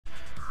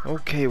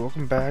Okay,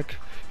 welcome back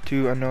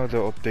to another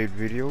update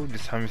video.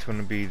 This time it's going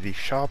to be the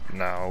shop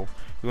now.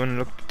 We're going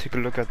to take a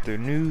look at the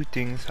new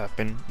things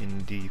happen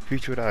in the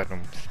featured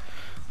items.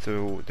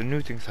 So the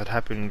new things that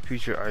happen in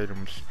featured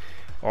items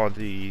are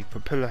the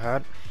propeller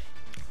hat,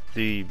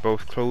 the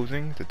both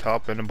clothing, the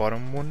top and the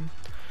bottom one,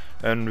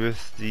 and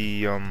with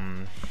the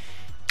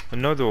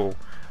another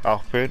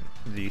outfit,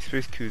 the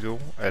Space Kuzo,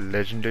 a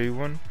legendary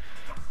one,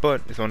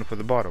 but it's only for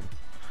the bottom.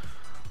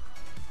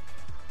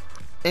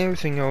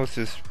 Everything else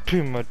is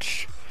pretty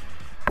much,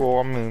 well,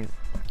 I mean,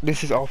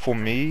 this is all for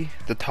me.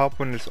 The top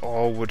one is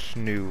all what's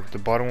new. The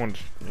bottom one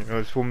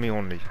is for me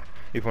only.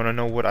 If you want to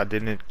know what I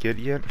didn't get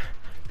yet,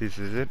 this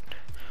is it.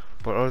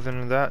 But other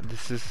than that,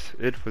 this is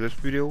it for this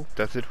video.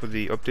 That's it for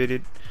the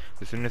updated.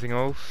 If there's anything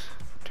else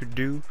to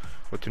do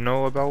or to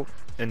know about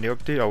in the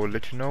update, I will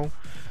let you know.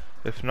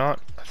 If not,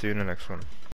 I'll see you in the next one.